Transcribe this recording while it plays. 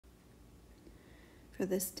For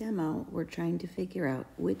this demo, we're trying to figure out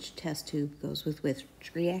which test tube goes with which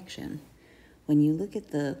reaction. When you look at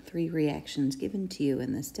the three reactions given to you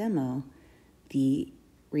in this demo, the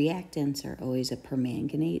reactants are always a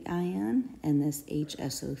permanganate ion and this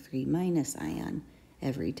HSO3- ion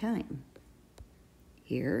every time.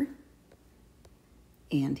 Here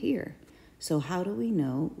and here. So how do we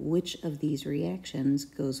know which of these reactions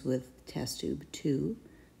goes with test tube 2,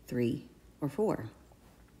 3, or 4?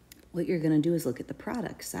 What you're going to do is look at the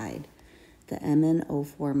product side. The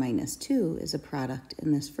MnO4- is a product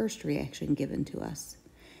in this first reaction given to us.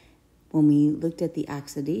 When we looked at the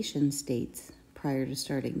oxidation states prior to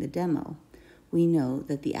starting the demo, we know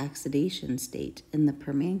that the oxidation state in the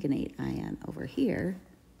permanganate ion over here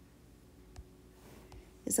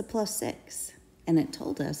is a +6, and it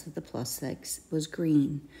told us that the +6 was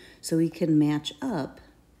green. So we can match up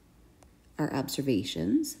our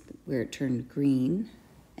observations where it turned green,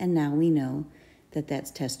 and now we know that that's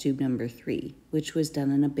test tube number 3, which was done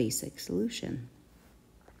in a basic solution.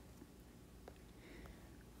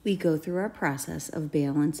 We go through our process of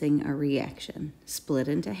balancing our reaction, split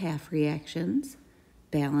into half reactions,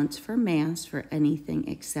 balance for mass for anything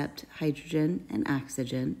except hydrogen and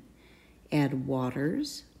oxygen, add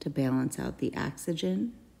waters to balance out the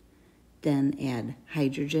oxygen, then add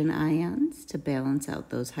hydrogen ions to balance out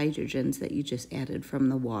those hydrogens that you just added from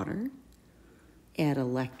the water, add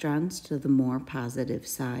electrons to the more positive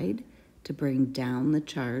side to bring down the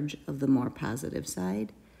charge of the more positive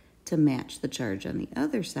side to match the charge on the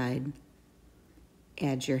other side,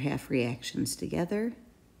 add your half reactions together,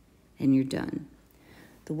 and you're done.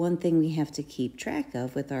 The one thing we have to keep track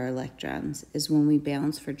of with our electrons is when we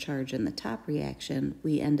balance for charge in the top reaction,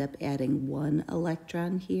 we end up adding 1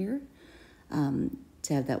 electron here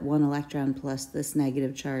to have that 1 electron plus this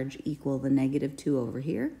negative charge equal the -2 over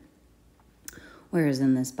here. Whereas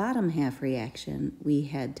in this bottom half reaction, we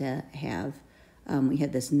had to have, we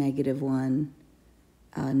had this -1,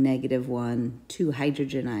 -1, 2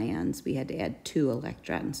 hydrogen ions. We had to add 2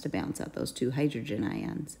 electrons to balance out those 2 hydrogen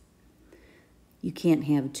ions. You can't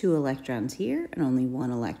have 2 electrons here and only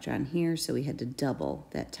 1 electron here, so we had to double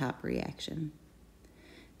that top reaction.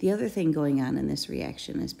 The other thing going on in this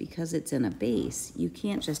reaction is because it's in a base, you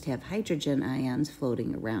can't just have hydrogen ions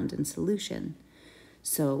floating around in solution.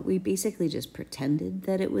 So we basically just pretended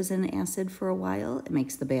that it was an acid for a while. It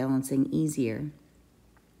makes the balancing easier.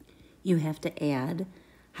 You have to add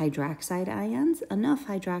hydroxide ions, enough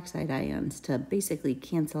hydroxide ions to basically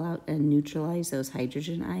cancel out and neutralize those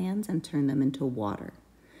hydrogen ions and turn them into water.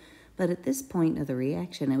 But at this point of the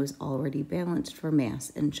reaction, it was already balanced for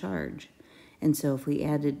mass and charge. And so if we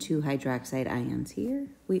added 2 hydroxide ions here,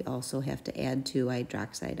 we also have to add 2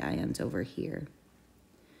 hydroxide ions over here.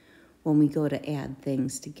 When we go to add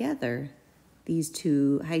things together, these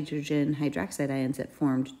 2 hydrogen hydroxide ions that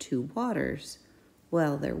formed 2 waters,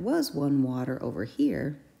 well, there was 1 water over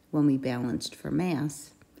here when we balanced for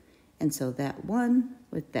mass, and so that 1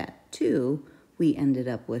 with that 2, we ended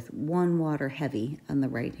up with 1 water heavy on the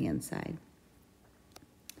right-hand side.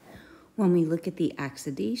 When we look at the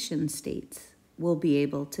oxidation states, we'll be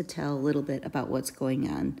able to tell a little bit about what's going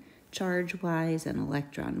on charge-wise and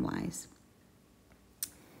electron-wise.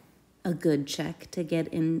 A good check to get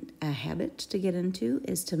in, a habit to get into,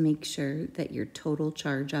 is to make sure that your total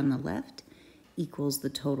charge on the left equals the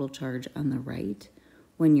total charge on the right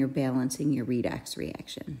when you're balancing your redox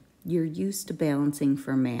reaction. You're used to balancing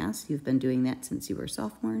for mass. You've been doing that since you were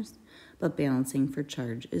sophomores, but balancing for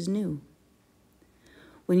charge is new.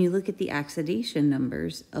 When you look at the oxidation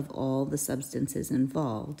numbers of all the substances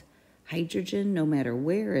involved, hydrogen, no matter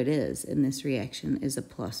where it is in this reaction, is a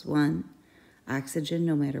 +1. Oxygen,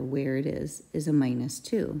 no matter where it is a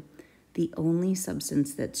 -2. The only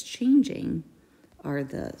substance that's changing are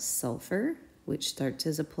the sulfur, which starts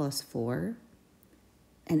as a +4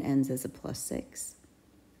 and ends as a +6,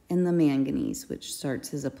 and the manganese, which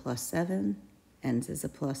starts as a +7, ends as a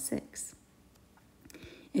 +6.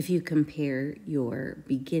 If you compare your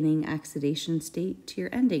beginning oxidation state to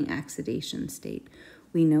your ending oxidation state,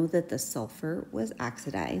 we know that the sulfur was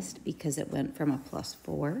oxidized because it went from a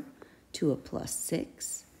 +4 to a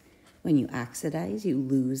 +6. When you oxidize, you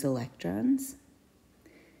lose electrons.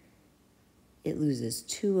 It loses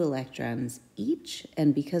 2 electrons each,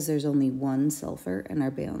 and because there's only 1 sulfur in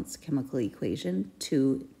our balanced chemical equation,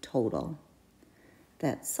 2 total.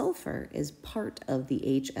 That sulfur is part of the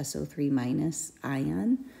HSO3-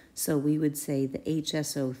 ion, so we would say the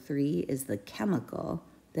HSO3 is the chemical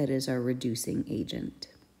that is our reducing agent.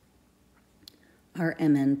 Our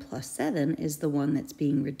Mn+7 is the one that's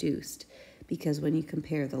being reduced, because when you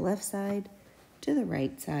compare the left side to the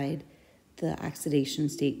right side, the oxidation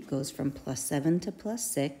state goes from +7 to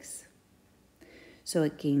 +6. So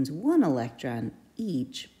it gains 1 electron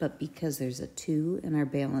each, but because there's a 2 in our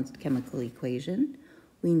balanced chemical equation,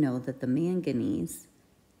 we know that the manganese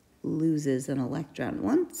loses an electron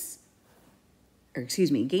once,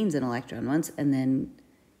 gains an electron once and then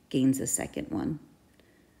gains a second one.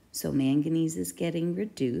 So manganese is getting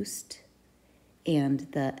reduced, and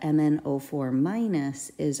the MnO4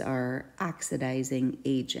 minus is our oxidizing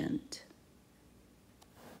agent.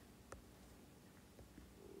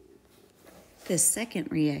 This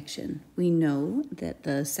second reaction, we know that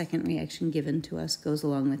the second reaction given to us goes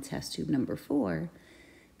along with test tube number 4,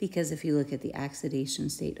 because if you look at the oxidation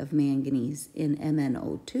state of manganese in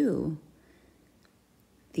MnO2,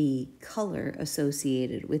 the color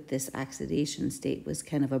associated with this oxidation state was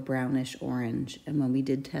kind of a brownish orange. And when we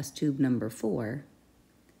did test tube number 4,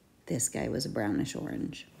 this guy was a brownish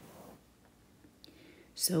orange.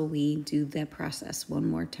 So we do that process one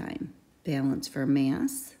more time. Balance for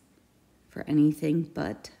mass for anything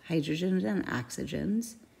but hydrogens and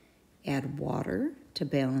oxygens. Add water to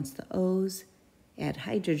balance the O's. Add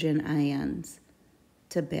hydrogen ions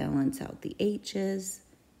to balance out the H's.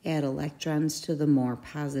 Add electrons to the more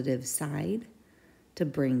positive side to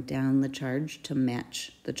bring down the charge to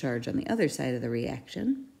match the charge on the other side of the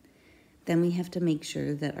reaction. Then we have to make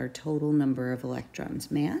sure that our total number of electrons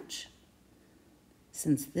match.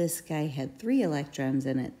 Since this guy had 3 electrons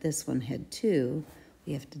in it, this one had 2,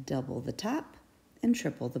 we have to double the top and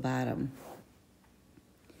triple the bottom.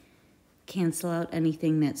 Cancel out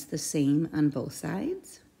anything that's the same on both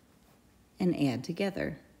sides and add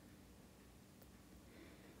together.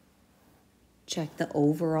 Check the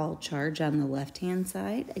overall charge on the left-hand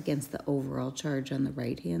side against the overall charge on the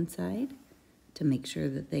right-hand side to make sure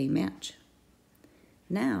that they match.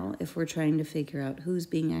 Now, if we're trying to figure out who's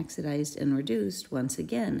being oxidized and reduced, once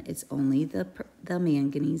again, it's only the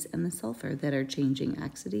manganese and the sulfur that are changing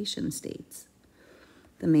oxidation states.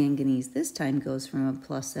 The manganese this time goes from a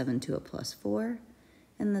 +7 to a +4,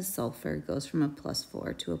 and the sulfur goes from a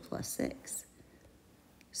 +4 to a +6.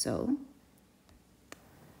 So,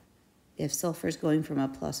 if sulfur is going from a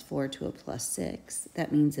 +4 to a +6,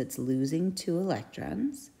 that means it's losing 2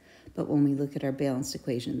 electrons. But when we look at our balanced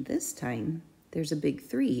equation this time, there's a big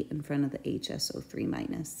 3 in front of the HSO3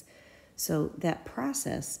 minus. So that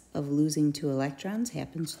process of losing 2 electrons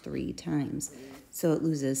happens 3 times. So it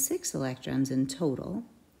loses 6 electrons in total.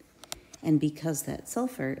 And because that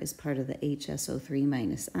sulfur is part of the HSO3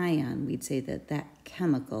 minus ion, we'd say that that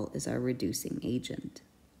chemical is our reducing agent.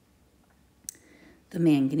 The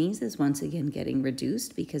manganese is once again getting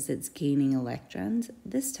reduced because it's gaining electrons.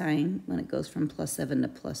 This time, when it goes from +7 to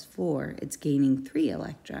 +4, it's gaining 3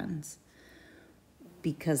 electrons.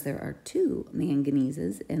 Because there are 2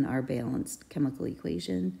 manganeses in our balanced chemical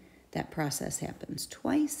equation, that process happens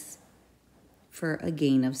twice for a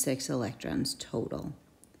gain of 6 electrons total.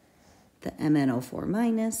 The MnO4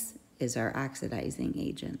 minus is our oxidizing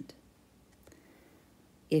agent.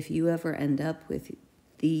 If you ever end up with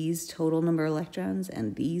these total number of electrons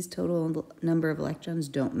and these total number of electrons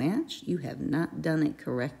don't match, you have not done it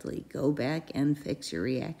correctly. Go back and fix your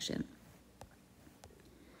reaction.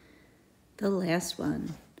 The last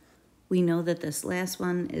one. We know that this last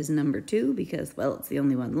one is number 2 because, well, it's the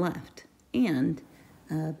only one left. And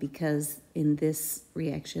because in this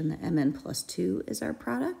reaction, the Mn plus 2 is our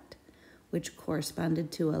product, which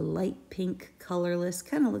corresponded to a light pink, colorless,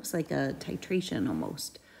 kind of looks like a titration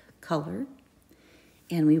almost, color.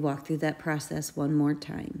 And we walk through that process one more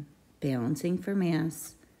time, balancing for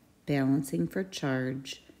mass, balancing for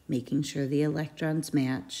charge, making sure the electrons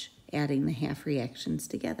match, adding the half reactions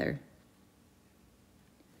together.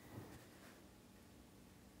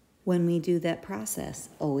 When we do that process,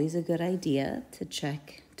 always a good idea to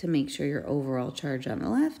check to make sure your overall charge on the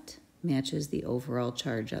left matches the overall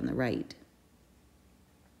charge on the right.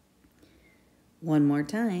 One more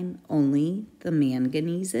time, only the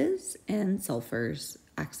manganeses and sulfurs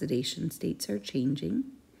oxidation states are changing.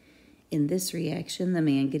 In this reaction, the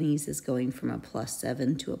manganese is going from a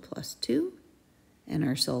 +7 to a +2, and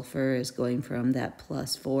our sulfur is going from that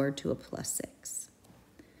 +4 to a +6.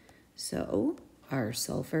 So our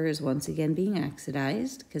sulfur is once again being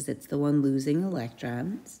oxidized because it's the one losing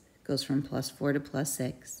electrons, goes from +4 to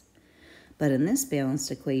 +6. But in this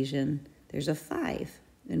balanced equation, there's a 5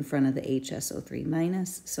 in front of the HSO3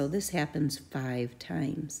 minus, so this happens 5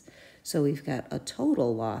 times. So we've got a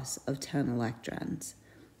total loss of 10 electrons.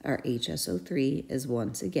 Our HSO3 is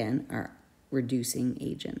once again our reducing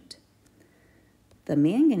agent. The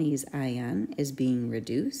manganese ion is being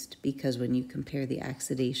reduced because when you compare the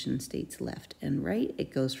oxidation states left and right,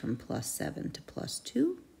 it goes from +7 to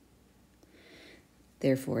 +2.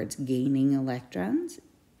 Therefore, it's gaining electrons,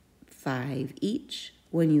 5 each.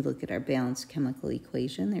 When you look at our balanced chemical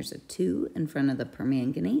equation, there's a 2 in front of the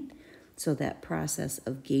permanganate. So that process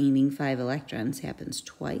of gaining 5 electrons happens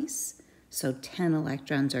twice. So 10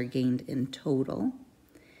 electrons are gained in total.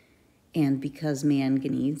 And because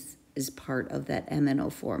manganese is part of that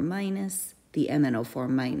MnO4-, the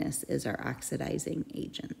MnO4- is our oxidizing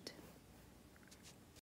agent.